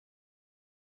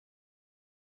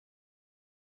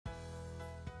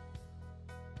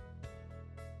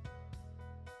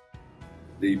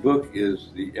The book is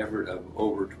the effort of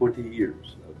over 20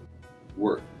 years of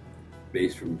work,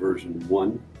 based from version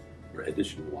 1, or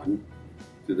edition 1,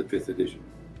 to the 5th edition.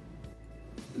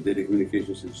 And data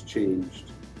communications has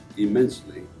changed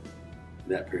immensely in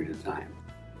that period of time.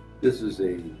 This is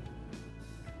a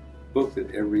book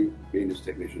that every maintenance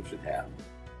technician should have.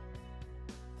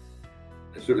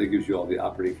 It certainly gives you all the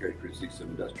operating characteristics of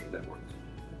industrial networks.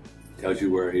 It tells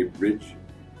you where a bridge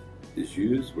is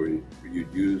used, where you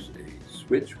use a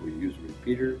switch, where you use a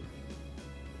repeater,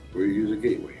 where you use a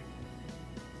gateway.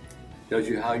 It tells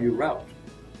you how you route.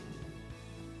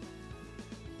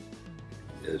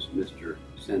 As Mr.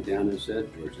 Santana said,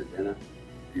 George Santana,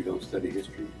 if you don't study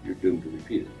history, you're doomed to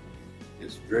repeat it.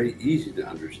 It's very easy to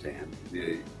understand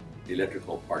the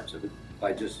electrical parts of it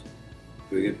by just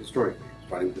doing it historically,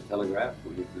 starting with the telegraph,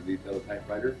 going into the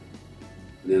teletypewriter,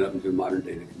 and then up into modern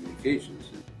data communications.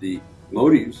 The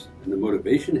motives and the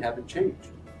motivation haven't changed.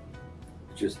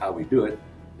 It's just how we do it,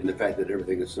 and the fact that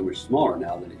everything is so much smaller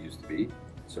now than it used to be,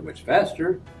 so much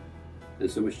faster,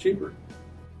 and so much cheaper.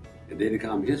 In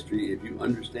datacom history, if you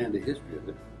understand the history of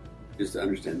it, is to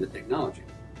understand the technology.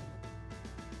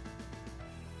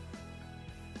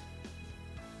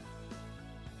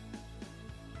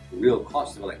 The real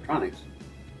cost of electronics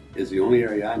is the only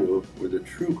area I know where the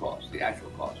true cost, the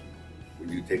actual cost, when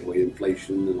you take away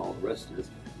inflation and all the rest of it,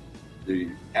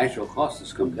 the actual cost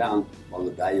has come down while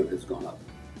the value has gone up.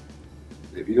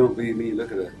 If you don't believe me,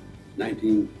 look at a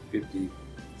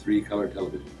 1953 color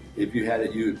television. If you had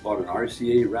it, you had bought an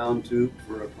RCA round tube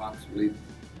for approximately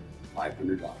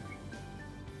 $500. The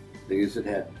thing is, it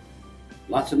had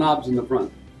lots of knobs in the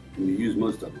front, and you used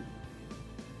most of them.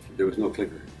 There was no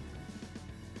clicker.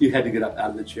 You had to get up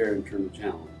out of the chair and turn the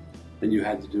channel. Then you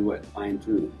had to do what? Fine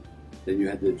tune. Then you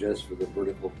had to adjust for the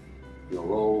vertical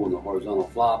roll and the horizontal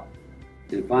flop.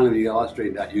 And finally, when you got all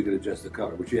straightened out, you could adjust the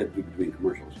color, which you had to do between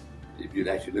commercials. If you'd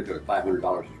actually look at it,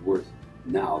 $500 is worth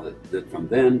now that from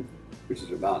then, which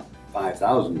is about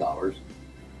 $5,000,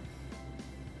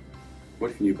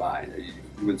 what can you buy? You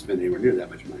wouldn't spend anywhere near that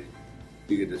much money.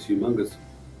 You get this humongous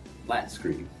flat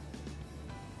screen,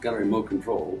 got a remote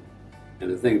control,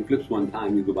 and the thing flips one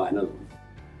time, you go buy another one.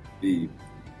 The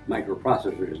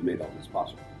microprocessor has made all this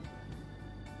possible.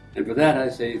 And for that I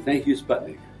say, thank you,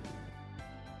 Sputnik.